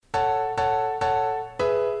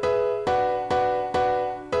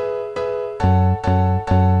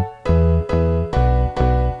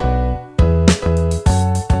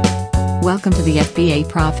Welcome to the FBA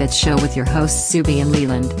Profits Show with your hosts Zuby and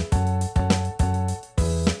Leland.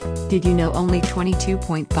 Did you know only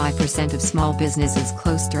 22.5% of small businesses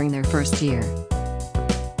close during their first year?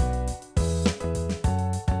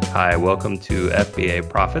 Hi, welcome to FBA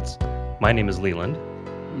Profits. My name is Leland.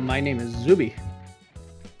 My name is Zuby.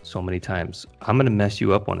 So many times. I'm going to mess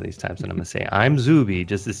you up one of these times and I'm going to say, I'm Zuby,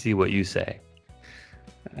 just to see what you say.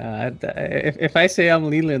 If I say I'm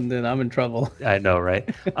Leland, then I'm in trouble. I know, right?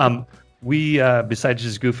 We, besides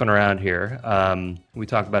just goofing around here, we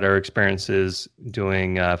talk about our experiences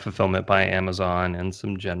doing fulfillment by Amazon and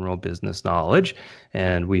some general business knowledge.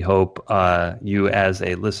 And we hope you as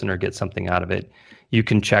a listener get something out of it. You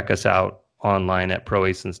can check us out online at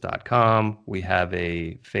proasins.com. We have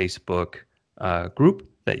a Facebook group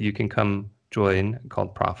that you can come join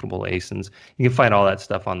called Profitable ASINs. You can find all that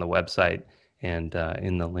stuff on the website and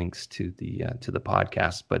in the links to the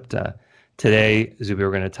podcast. But today, Zuby, we're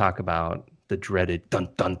going to talk about the dreaded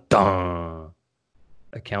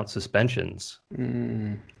account suspensions.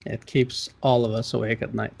 It keeps all of us awake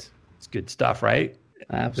at night. It's good stuff, right?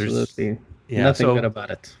 Absolutely. Nothing good about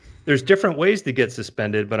it. There's different ways to get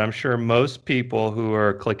suspended, but I'm sure most people who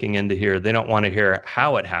are clicking into here, they don't want to hear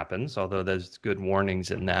how it happens, although there's good warnings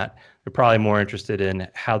in that. They're probably more interested in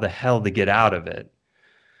how the hell to get out of it,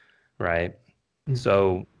 right? Mm-hmm.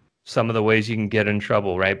 So some of the ways you can get in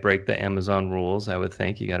trouble, right? Break the Amazon rules. I would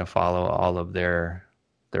think you got to follow all of their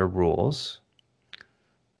rules,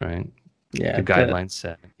 right? Yeah. The guidelines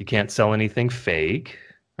said you can't sell anything fake,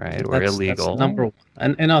 right? Or illegal. That's number one.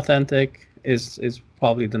 And inauthentic is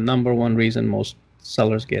probably the number one reason most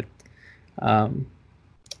sellers get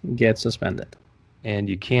suspended. And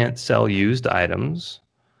you can't sell used items.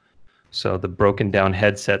 So the broken down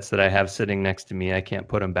headsets that I have sitting next to me, I can't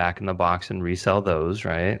put them back in the box and resell those,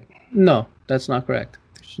 right? No, that's not correct.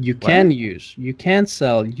 You can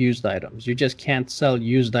sell used items. You just can't sell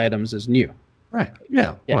used items as new. Right.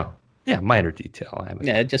 Yeah. Well, yeah, minor detail.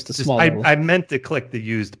 Just a small. I meant to click the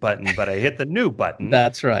used button, but I hit the new button.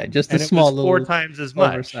 That's right. Just a it small was little 4 times as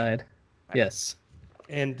much. Overside. Right. Yes.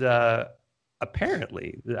 And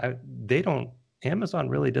apparently, Amazon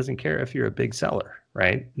really doesn't care if you're a big seller,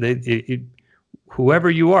 right? Whoever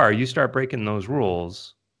you are, you start breaking those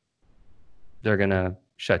rules, they're gonna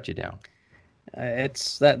shut you down.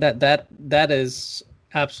 It's that is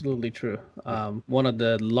absolutely true. One of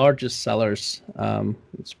the largest sellers,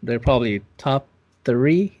 they're probably top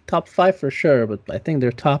 5 for sure, but I think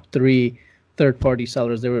they're top 3 third-party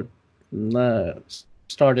sellers. They were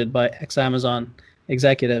started by ex-Amazon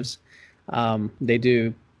executives. They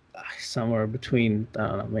do somewhere between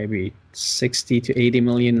maybe 60 to 80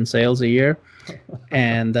 million in sales a year.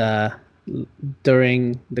 And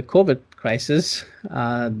during the COVID crisis,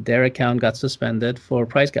 their account got suspended for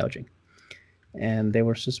price gouging. And they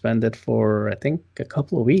were suspended for, I think, a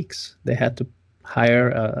couple of weeks. They had to hire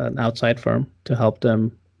an outside firm to help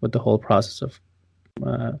them with the whole process of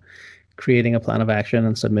creating a plan of action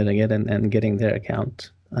and submitting it and getting their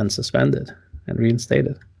account unsuspended and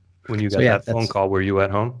reinstated. When you got that phone call, were you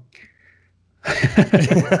at home?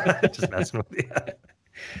 Just messing with you.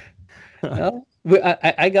 No,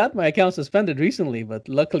 I got my account suspended recently, but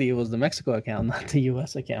luckily it was the Mexico account, not the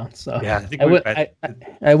U.S. account. So yeah,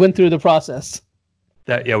 I went through the process.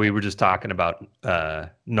 We were just talking about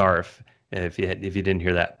NARF. And if you didn't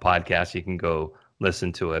hear that podcast, you can go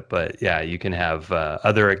listen to it. But yeah, you can have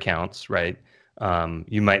other accounts, right?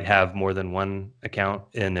 You might have more than one account,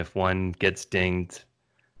 and if one gets dinged,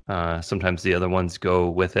 sometimes the other ones go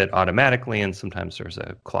with it automatically, and sometimes there's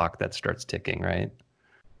a clock that starts ticking, right?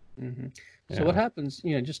 Mm-hmm. So what happens,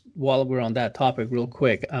 just while we're on that topic real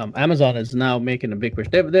quick, Amazon is now making a big push.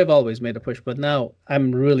 They've always made a push, but now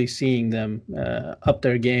I'm really seeing them up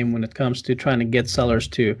their game when it comes to trying to get sellers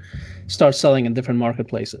to start selling in different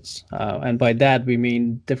marketplaces. And by that, we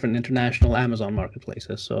mean different international Amazon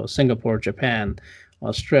marketplaces. So Singapore, Japan,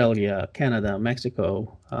 Australia, Canada,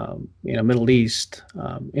 Mexico, Middle East,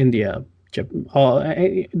 India,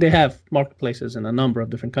 Japan, they have marketplaces in a number of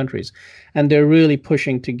different countries, and they're really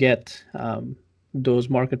pushing to get those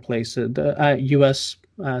marketplaces, the U.S.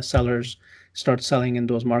 Sellers start selling in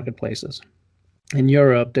those marketplaces. In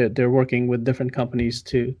Europe, they're working with different companies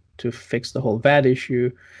to fix the whole VAT issue.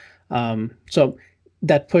 So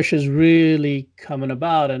that push is really coming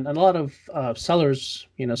about, and a lot of sellers,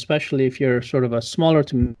 especially if you're sort of a smaller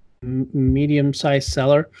to medium-sized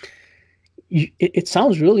seller, it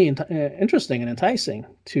sounds really interesting and enticing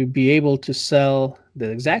to be able to sell the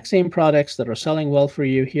exact same products that are selling well for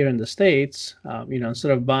you here in the States.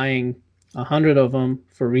 Instead of buying 100 of them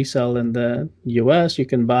for resale in the US, you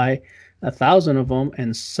can buy 1,000 of them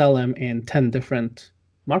and sell them in 10 different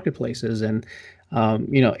marketplaces, and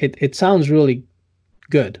it sounds really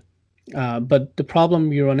good, but the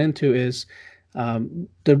problem you run into is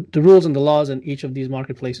the rules and the laws in each of these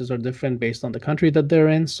marketplaces are different based on the country that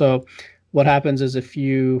they're in. So what happens is if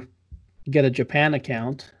you get a Japan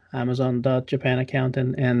account, Amazon.Japan account,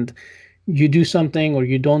 and you do something or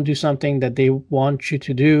you don't do something that they want you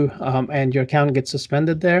to do, and your account gets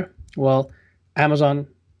suspended there, well, Amazon,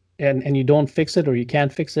 and you don't fix it, or you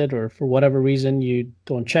can't fix it, or for whatever reason you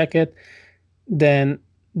don't check it, then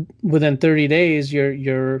within 30 days,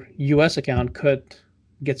 your US account could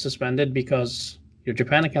get suspended because your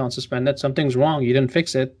Japan account suspended. Something's wrong. You didn't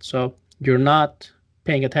fix it. So you're not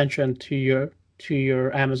paying attention to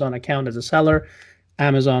your Amazon account as a seller.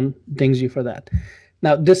 Amazon dings you for that.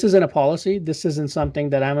 Now, this isn't a policy. This isn't something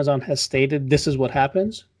that Amazon has stated. This is what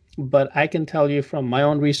happens. But I can tell you from my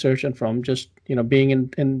own research and from just being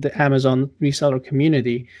in the Amazon reseller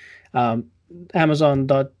community,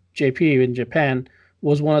 Amazon.jp in Japan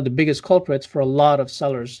was one of the biggest culprits for a lot of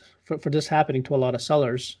sellers, for this happening to a lot of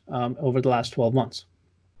sellers over the last 12 months.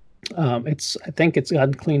 I think it's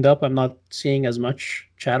gotten cleaned up. I'm not seeing as much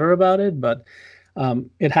chatter about it, but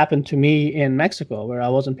it happened to me in Mexico where I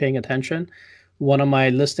wasn't paying attention. One of my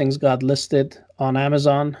listings got listed on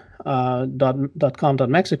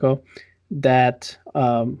Amazon.com.Mexico that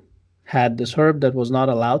had this herb that was not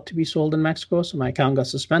allowed to be sold in Mexico. So my account got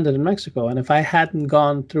suspended in Mexico. And if I hadn't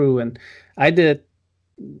gone through, and I did,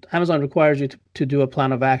 Amazon requires you to do a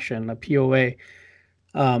plan of action, a POA,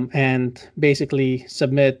 and basically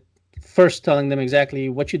submit, first telling them exactly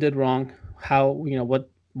what you did wrong, how,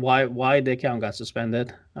 why the account got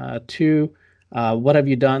suspended. Two, what have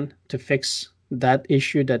you done to fix that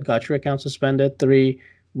issue that got your account suspended? Three,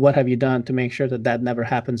 what have you done to make sure that never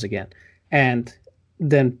happens again? And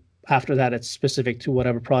then after that, it's specific to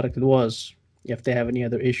whatever product it was, if they have any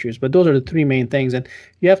other issues. But those are the three main things. And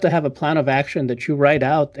you have to have a plan of action that you write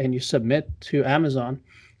out and you submit to Amazon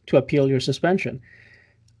to appeal your suspension.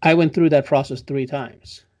 I went through that process 3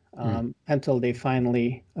 times until they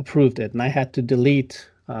finally approved it. And I had to delete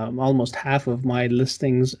almost half of my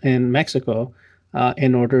listings in Mexico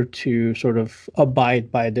in order to sort of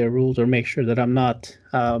abide by their rules or make sure that I'm not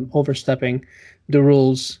overstepping the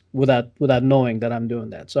rules without knowing that I'm doing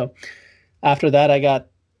that. So after that, I got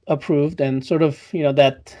approved, and sort of,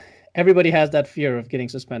 that everybody has that fear of getting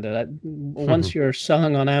suspended. Once you're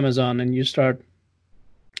selling on Amazon and you start,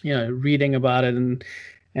 reading about it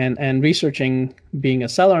and researching being a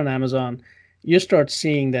seller on Amazon, you start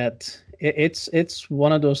seeing that it's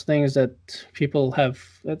one of those things that people have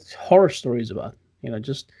horror stories about,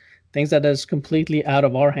 just things that is completely out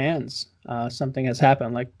of our hands. Something has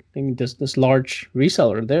happened, like this large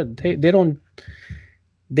reseller,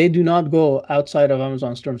 they do not go outside of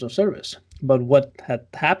Amazon's terms of service. But what had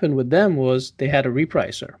happened with them was they had a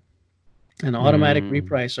repricer, an automatic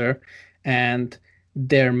repricer, and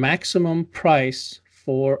their maximum price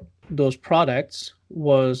for those products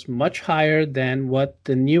was much higher than what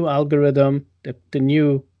the new algorithm, the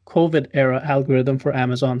new COVID era algorithm for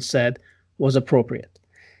Amazon said was appropriate.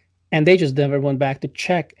 And they just never went back to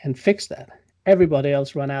check and fix that. Everybody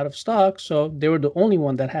else ran out of stock, so they were the only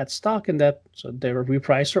one that had stock in that. So their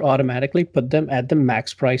repricer automatically put them at the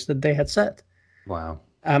max price that they had set. Wow.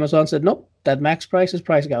 Amazon said, nope, that max price is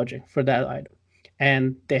price gouging for that item.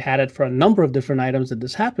 And they had it for a number of different items that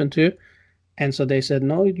this happened to. And so they said,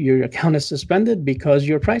 no, your account is suspended because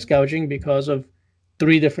you're price gouging because of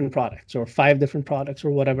 3 different products or 5 different products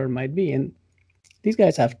or whatever it might be. And these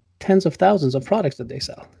guys have tens of thousands of products that they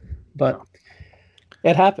sell. But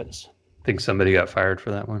it happens. Think somebody got fired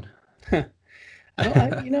for that one? I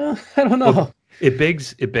don't know. Well, it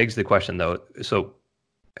begs the question, though. So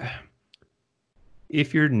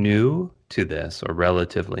if you're new to this or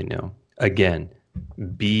relatively new, again,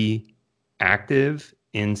 be active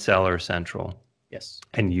in Seller Central. Yes.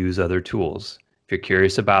 And use other tools. If you're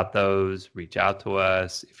curious about those, reach out to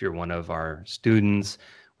us. If you're one of our students,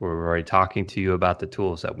 we're already talking to you about the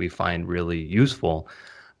tools that we find really useful.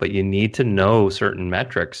 But you need to know certain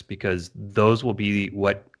metrics because those will be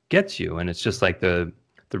what gets you. And it's just like the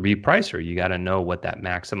repricer. You got to know what that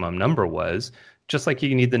maximum number was, just like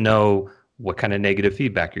you need to know what kind of negative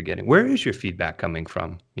feedback you're getting. Where is your feedback coming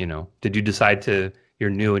from? Did you decide you're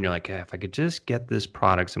new and you're like, if I could just get this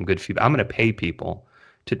product some good feedback, I'm going to pay people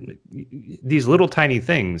to these little tiny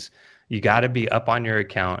things. You got to be up on your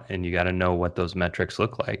account and you got to know what those metrics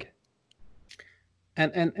look like.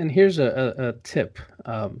 And here's a tip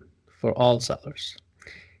for all sellers.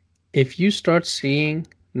 If you start seeing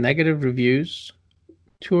negative reviews,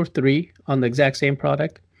 2 or 3 on the exact same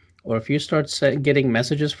product, or if you start getting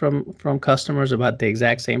messages from customers about the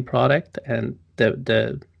exact same product and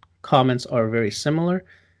the comments are very similar,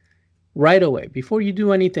 right away, before you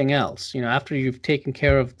do anything else, after you've taken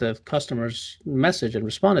care of the customer's message and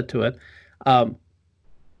responded to it,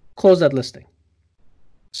 close that listing.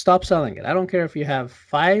 Stop selling it. I don't care if you have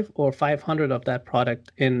 5 or 500 of that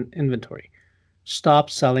product in inventory. Stop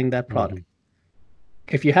selling that product.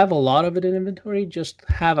 Mm-hmm. If you have a lot of it in inventory, just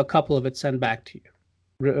have a couple of it sent back to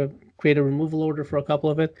you. Create a removal order for a couple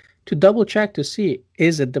of it to double check to see,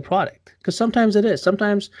 is it the product? Because sometimes it is.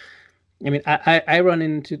 Sometimes, I run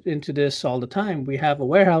into this all the time. We have a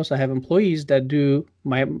warehouse. I have employees that do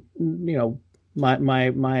my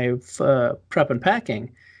prep and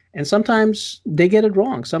packing, and sometimes they get it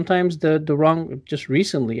wrong. Sometimes the wrong. Just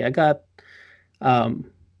recently, I got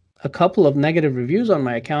a couple of negative reviews on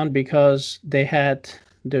my account because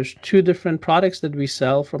there's 2 different products that we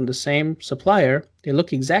sell from the same supplier. They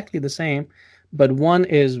look exactly the same, but one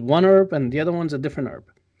is one herb and the other one's a different herb.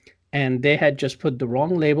 And they had just put the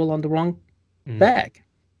wrong label on the wrong bag.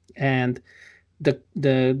 And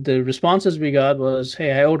the responses we got was,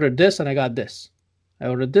 hey, I ordered this and I got this. I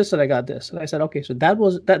ordered this and I got this. And I said, okay, so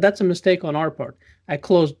that's a mistake on our part. I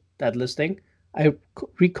closed that listing. I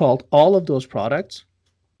recalled all of those products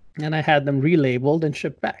and I had them relabeled and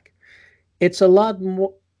shipped back. It's a lot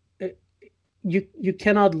more. You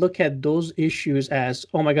cannot look at those issues as,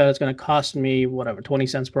 oh my God, it's going to cost me whatever 20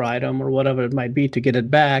 cents per item or whatever it might be to get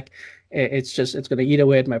it back. It's going to eat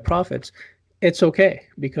away at my profits. It's okay,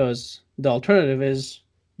 because the alternative is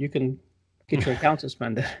you can get your account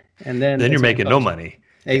suspended, and then you're making no money.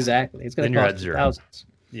 Exactly, it's going to cost you thousands.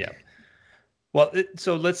 Yeah. Well,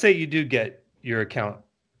 so let's say you do get your account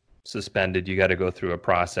suspended. You got to go through a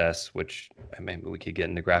process, which maybe we could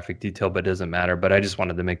get into graphic detail, but it doesn't matter. But I just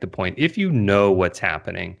wanted to make the point. If you know what's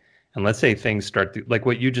happening, and let's say things start to, like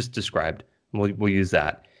what you just described, we'll use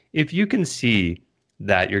that. If you can see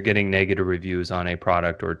that you're getting negative reviews on a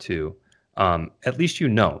product or two, at least you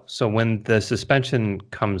know. So when the suspension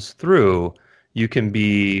comes through, you can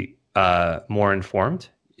be more informed.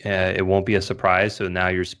 It won't be a surprise. So now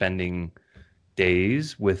you're spending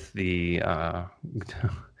days with the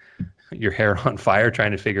your hair on fire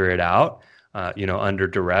trying to figure it out, under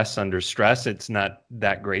duress, under stress. It's not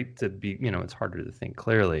that great to be, it's harder to think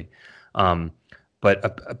clearly.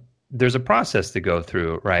 But there's a process to go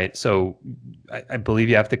through, right? So I believe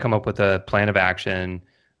you have to come up with a plan of action.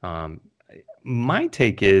 My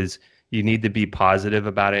take is you need to be positive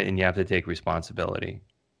about it and you have to take responsibility.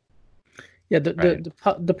 Yeah,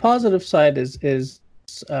 the positive side is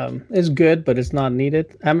good, but it's not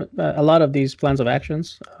needed. A lot of these plans of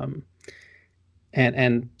actions,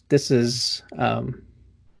 and this is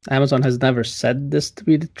Amazon has never said this to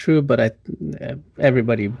be true, but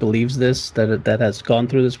everybody believes this, that has gone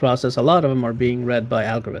through this process. A lot of them are being read by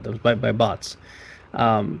algorithms, by bots.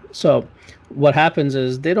 So what happens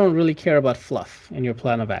is they don't really care about fluff in your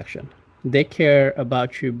plan of action. They care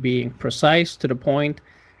about you being precise, to the point,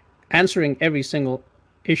 answering every single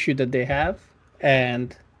issue that they have,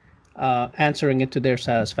 and answering it to their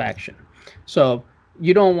satisfaction. So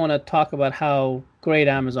you don't want to talk about how great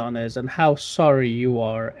Amazon is and how sorry you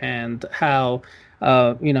are and how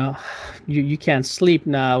you can't sleep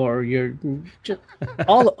now, or you're just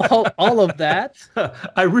all of that.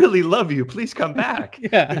 I really love you. Please come back.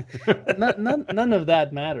 Yeah, none of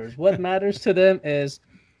that matters. What matters to them is,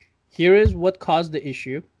 here is what caused the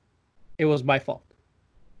issue. It was my fault.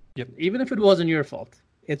 Yep. Even if it wasn't your fault,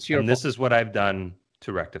 it's your fault. And this is what I've done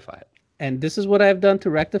to rectify it. And this is what I've done to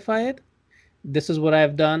rectify it. This is what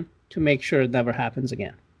I've done to make sure it never happens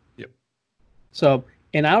again. Yep. So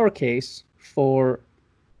in our case, for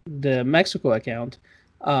the Mexico account,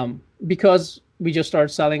 because we just started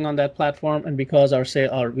selling on that platform, and because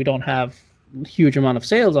we don't have a huge amount of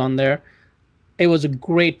sales on there, it was a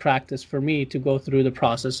great practice for me to go through the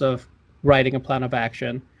process of writing a plan of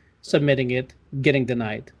action, submitting it, getting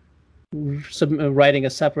denied, writing a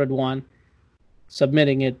separate one,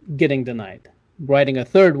 submitting it, getting denied, writing a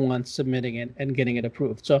third one, submitting it, and getting it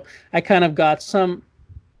approved. So I kind of got some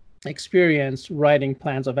experience writing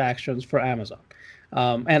plans of actions for Amazon.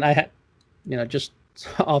 And I had, just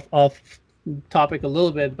off topic a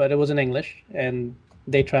little bit, but it was in English and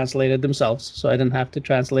they translated themselves. So I didn't have to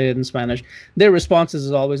translate it in Spanish. Their responses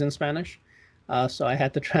is always in Spanish. So I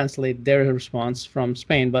had to translate their response from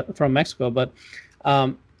Mexico. But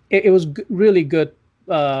it was really good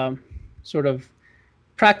sort of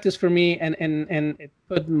practice for me, and it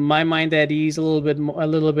put my mind at ease a little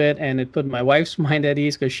bit, and it put my wife's mind at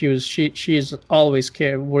ease, because she's always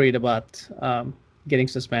worried about getting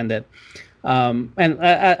suspended, and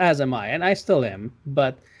as am I, and I still am.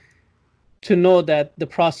 But to know that the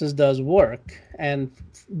process does work, and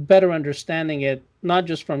better understanding it, not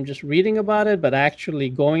just from just reading about it, but actually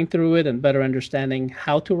going through it and better understanding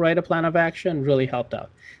how to write a plan of action really helped out.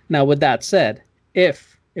 Now, with that said,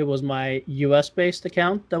 if it was my US-based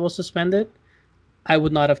account that was suspended, I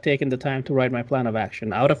would not have taken the time to write my plan of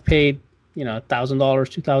action. I would have paid, $1,000,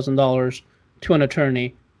 $2,000 to an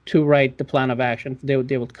attorney to write the plan of action. They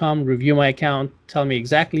would come, review my account, tell me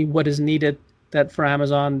exactly what is needed. That for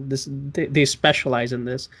Amazon, they specialize in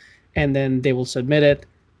this, and then they will submit it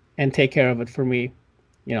and take care of it for me.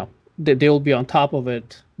 They will be on top of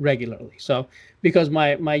it regularly. So because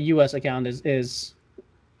my US account is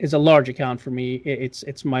a large account for me,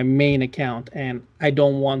 it's my main account, and I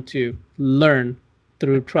don't want to learn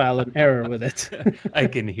through trial and error with it. I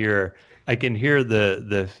can hear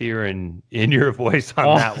the fear in your voice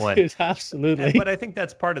on that one. Absolutely. But I think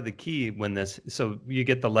that's part of the key so you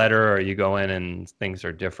get the letter or you go in and things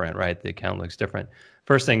are different, right? The account looks different.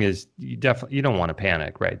 First thing is you don't want to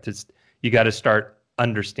panic, right? You got to start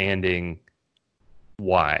understanding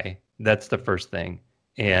why. That's the first thing.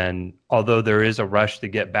 And although there is a rush to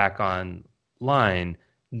get back online,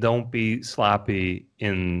 don't be sloppy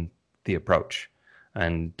in the approach.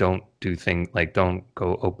 And don't do things like don't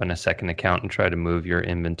go open a second account and try to move your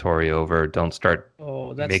inventory over. Don't start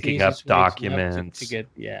making up documents.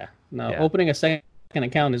 Opening a second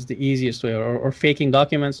account is the easiest way, or faking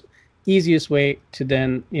documents, easiest way to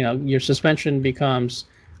then, your suspension becomes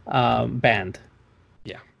banned.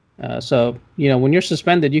 Yeah. So, when you're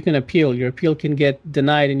suspended, you can appeal. Your appeal can get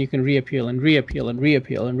denied, and you can reappeal and reappeal and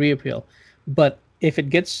reappeal and reappeal. But if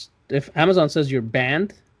Amazon says you're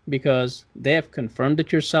banned, because they have confirmed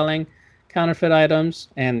that you're selling counterfeit items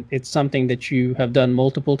and it's something that you have done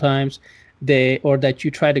multiple times, or that you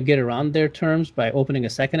try to get around their terms by opening a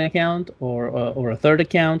second account or a third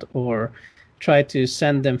account, or try to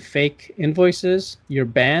send them fake invoices, you're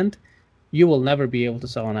banned. You will never be able to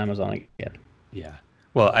sell on Amazon again. Yeah.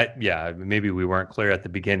 Well, maybe we weren't clear at the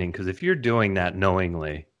beginning, because if you're doing that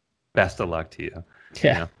knowingly, best of luck to you.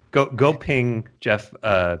 Yeah. Go ping Jeff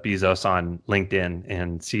Bezos on LinkedIn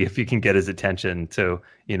and see if you can get his attention to,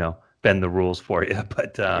 bend the rules for you.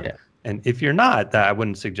 But and if you're not, I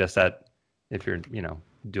wouldn't suggest that if you're,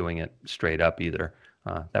 doing it straight up either.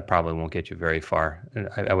 That probably won't get you very far.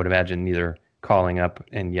 I would imagine neither calling up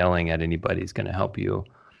and yelling at anybody is going to help you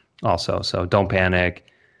also. So don't panic.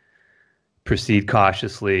 Proceed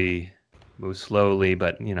cautiously, move slowly,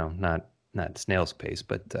 but, not snail's pace,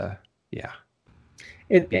 but yeah.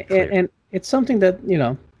 And it's something that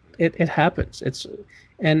it happens.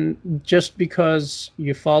 And just because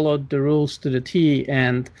you followed the rules to the T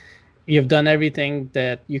and you've done everything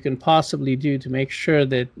that you can possibly do to make sure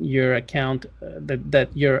that your account that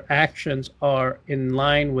your actions are in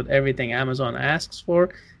line with everything Amazon asks for,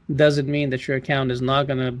 doesn't mean that your account is not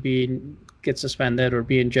going to get suspended or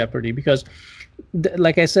be in jeopardy. Because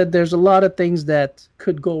like I said, there's a lot of things that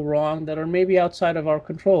could go wrong that are maybe outside of our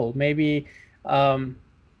control. Maybe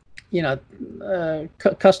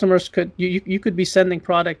customers you could be sending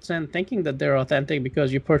products and thinking that they're authentic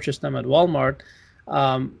because you purchased them at Walmart,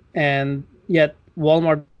 and yet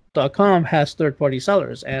Walmart.com has third-party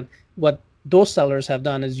sellers, and what those sellers have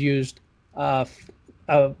done is used a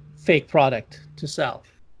fake product to sell.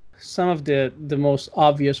 Some of the most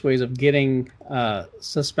obvious ways of getting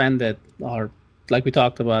suspended are, like we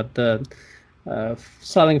talked about, the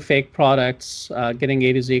selling fake products, getting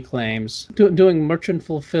A to Z claims, doing merchant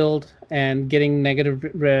fulfilled and getting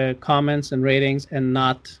negative comments and ratings, and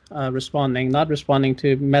not responding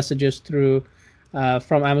to messages through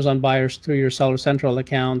from Amazon buyers through your Seller Central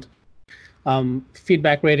account.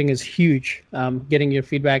 Feedback rating is huge. Getting your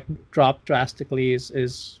feedback dropped drastically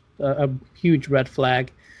is a huge red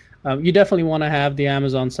flag. You definitely want to have the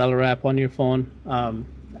Amazon Seller app on your phone.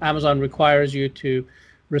 Amazon requires you to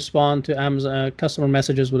respond to Amazon customer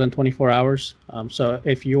messages within 24 hours. So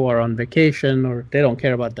if you are on vacation, or they don't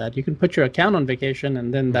care about that, you can put your account on vacation,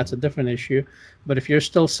 and then that's a different issue. But if you're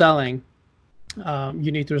still selling,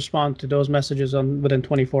 you need to respond to those messages within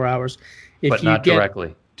 24 hours. But not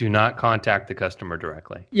directly. Do not contact the customer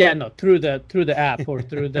directly. Yeah, no, through the app or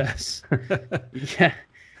through the yeah.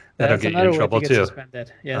 That'll get you in trouble too.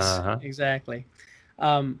 Suspended. Yes, Exactly.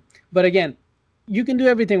 But again, you can do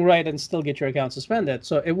everything right and still get your account suspended.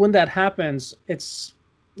 So when that happens, it's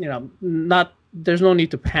there's no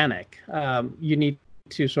need to panic. You need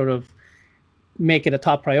to sort of make it a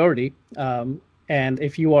top priority. And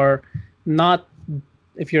if you're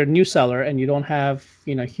a new seller and you don't have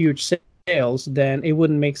huge sales, then it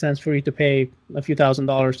wouldn't make sense for you to pay a few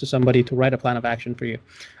 $1,000s to somebody to write a plan of action for you.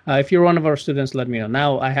 If you're one of our students, let me know.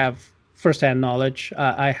 Now I have firsthand knowledge.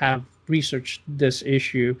 I have researched this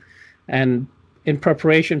issue, and in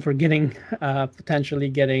preparation for potentially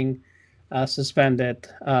getting suspended,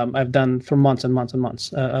 I've done for months and months and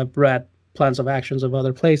months. I've read plans of actions of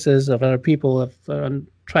other places, of other people, have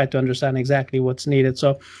tried to understand exactly what's needed.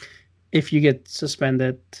 So if you get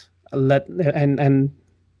suspended, and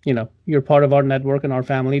you're part of our network and our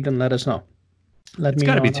family, then let us know. It's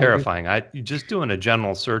got to be terrifying. Just doing a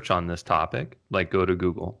general search on this topic, like go to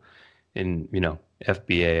Google and,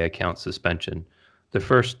 FBA account suspension. The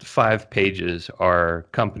first 5 pages are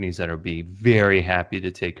companies that will be very happy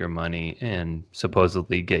to take your money and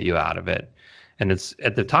supposedly get you out of it. And it's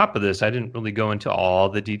at the top of this. I didn't really go into all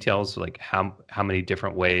the details, like how many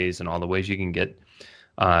different ways and all the ways you can get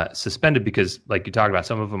suspended, because like you talked about,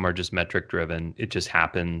 some of them are just metric driven. It just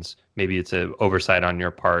happens. Maybe it's an oversight on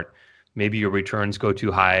your part. Maybe your returns go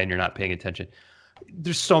too high and you're not paying attention.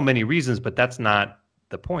 There's so many reasons, but that's not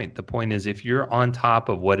the point. The point is, if you're on top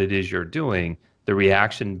of what it is you're doing, the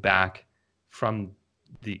reaction back from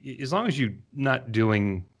as long as you're not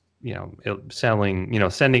doing, selling,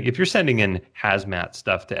 if you're sending in hazmat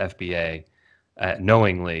stuff to FBA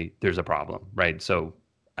knowingly, there's a problem, right? So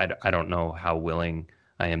I don't know how willing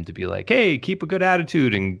I am to be like, hey, keep a good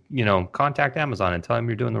attitude and, contact Amazon and tell them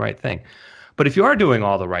you're doing the right thing. But if you are doing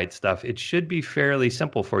all the right stuff, it should be fairly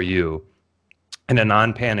simple for you in a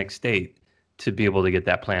non-panic state to be able to get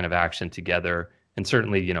that plan of action together. And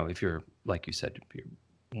certainly, if you're, like you said, if you're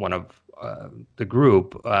one of the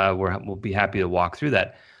group, we'll be happy to walk through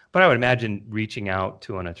that. But I would imagine reaching out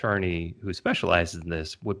to an attorney who specializes in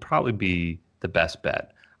this would probably be the best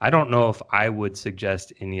bet. I don't know if I would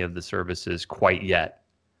suggest any of the services quite yet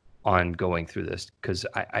on going through this, because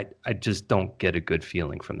I just don't get a good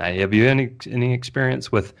feeling from that. Have you any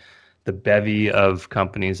experience with the bevy of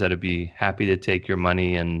companies that would be happy to take your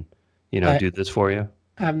money and do this for you?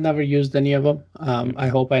 I've never used any of them. I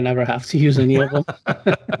hope I never have to use any of them.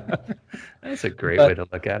 That's a great way to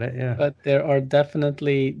look at it. Yeah. But there are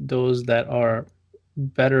definitely those that are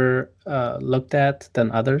better looked at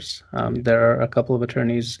than others. There are a couple of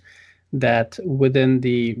attorneys that within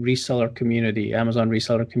the reseller community, Amazon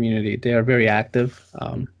reseller community, they are very active.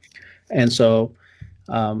 And so,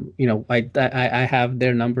 I have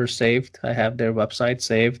their numbers saved. I have their website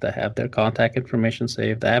saved. I have their contact information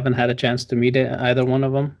saved. I haven't had a chance to meet either one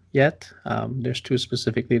of them yet. There's 2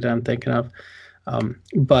 specifically that I'm thinking of.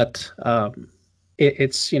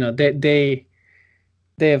 It's,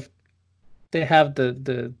 they have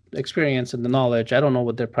the experience and the knowledge. I don't know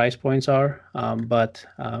what their price points are, but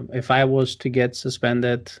if I was to get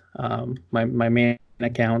suspended, my main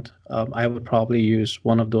account, I would probably use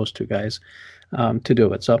one of those 2 guys to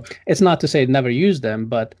do it. So it's not to say never use them,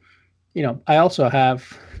 but I also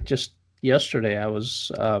have, just yesterday I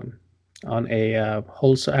was on a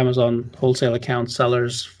Amazon wholesale account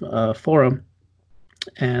sellers forum,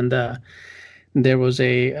 and there's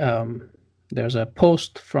a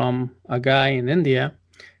post from a guy in India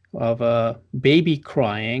of a baby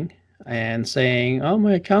crying and saying, oh,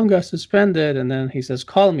 my account got suspended. And then he says,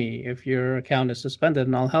 call me if your account is suspended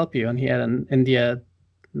and I'll help you. And he had an India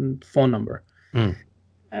phone number. You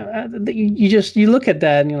look at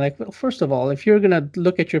that and you're like, well, first of all, if you're going to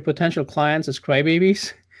look at your potential clients as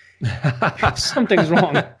crybabies, something's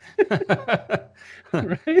wrong.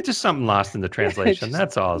 Right? Just something lost in the translation.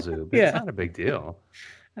 That's all, Zub. It's not a big deal.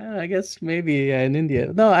 I guess maybe in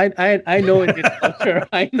India. No, I know Indian culture.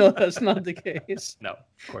 I know that's not the case. No, of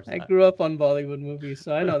course not. I grew up on Bollywood movies,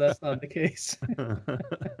 so I know that's not the case.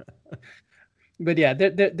 But yeah,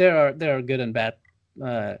 there are good and bad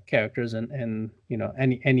characters in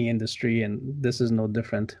any industry, and this is no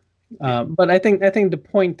different. But I think the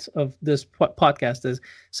point of this podcast is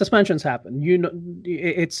suspensions happen.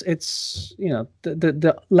 It's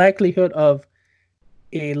the likelihood of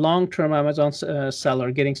a long-term Amazon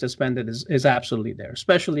seller getting suspended is absolutely there,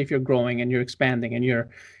 especially if you're growing and you're expanding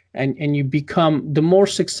and you become, the more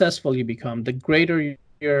successful you become, the greater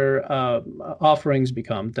your offerings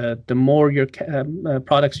become, the more your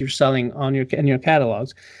products you're selling in your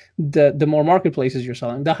catalogs, the more marketplaces you're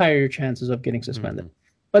selling, the higher your chances of getting suspended. Mm-hmm.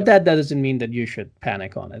 But that doesn't mean that you should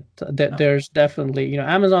panic on it. There's definitely,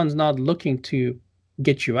 Amazon's not looking to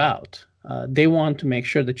get you out. They want to make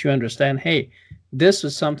sure that you understand, hey, this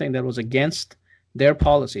is something that was against their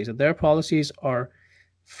policies. And their policies are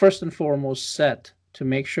first and foremost set to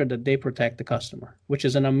make sure that they protect the customer, which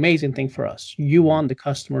is an amazing thing for us. You want the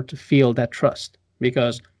customer to feel that trust,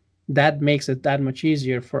 because that makes it that much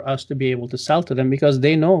easier for us to be able to sell to them, because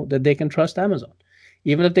they know that they can trust Amazon.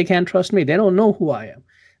 Even if they can't trust me, they don't know who I am.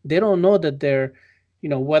 They don't know that they're,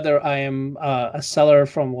 whether I am a seller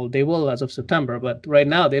from, well, they will as of September, but right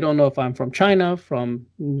now they don't know if I'm from China, from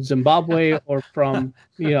Zimbabwe, or from,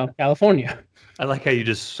 California. I like how you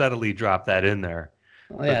just subtly drop that in there.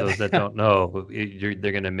 For those that don't know, they're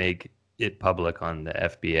going to make it public on the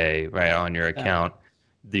FBA, right, on your account,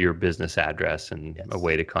 your business address and a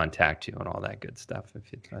way to contact you and all that good stuff.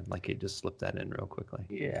 I'd like you to just slip that in real quickly.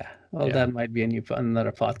 Yeah. Well, that might be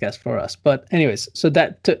another podcast for us. But anyways, so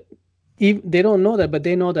they don't know that, but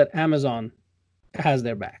they know that Amazon has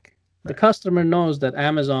their back. Right. The customer knows that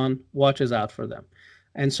Amazon watches out for them.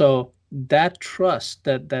 And so that trust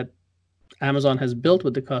that Amazon has built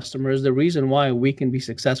with the customer is the reason why we can be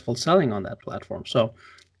successful selling on that platform. So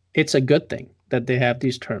it's a good thing that they have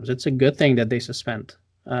these terms. It's a good thing that they suspend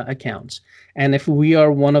accounts. And if we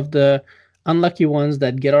are one of the unlucky ones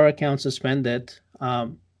that get our account suspended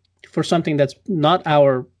for something that's not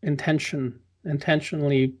our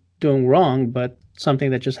intentionally doing wrong, but something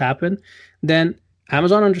that just happened, then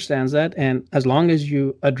Amazon understands that. And as long as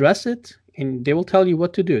you address it, and they will tell you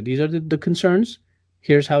what to do. These are the concerns.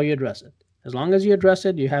 Here's how you address it. As long as you address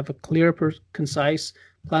it, you have a clear, concise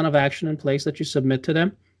plan of action in place that you submit to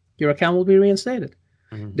them, your account will be reinstated.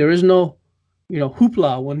 Mm-hmm. There is no,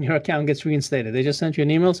 hoopla when your account gets reinstated. They just sent you an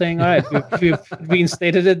email saying, all right, we've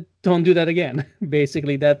reinstated it. Don't do that again.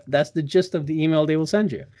 Basically, that's the gist of the email they will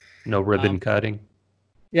send you. No ribbon cutting.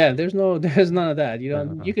 Yeah, there's none of that.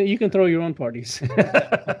 You can throw your own parties.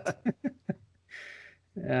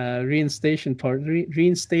 Reinstating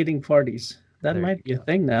parties. That might be a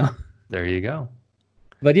thing now. There you go.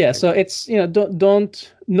 But yeah, so it's,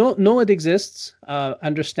 don't know it exists.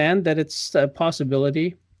 Understand that it's a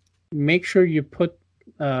possibility. Make sure you put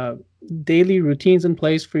daily routines in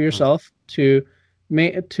place for yourself to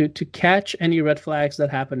catch any red flags that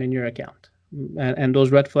happen in your account. And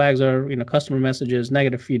those red flags are, customer messages,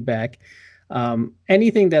 negative feedback,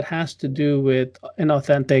 anything that has to do with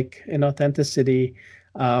inauthenticity,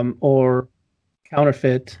 or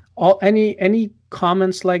counterfeit. Any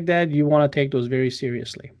comments like that, you want to take those very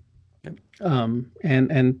seriously. Yep.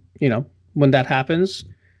 And when that happens,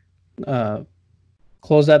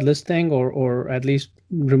 close that listing or at least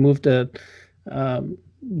remove the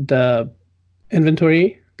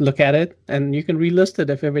inventory, look at it, and you can relist it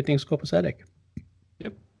if everything's copacetic.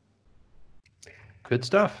 Yep. Good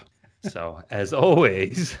stuff. So as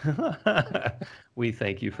always, we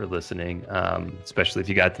thank you for listening, especially if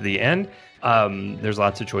you got to the end. There's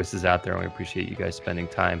lots of choices out there, and we appreciate you guys spending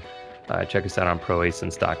time. Check us out on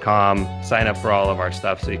proasens.com. Sign up for all of our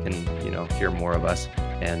stuff so you can, hear more of us,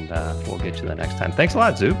 and we'll get you the next time. Thanks a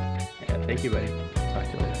lot, Zub. Yeah, thank you, buddy. Talk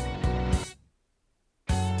to you later.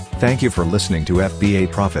 Thank you for listening to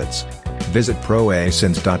FBA Profits. Visit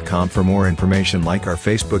proasens.com for more information like our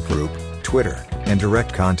Facebook group, Twitter, and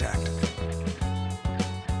direct contact.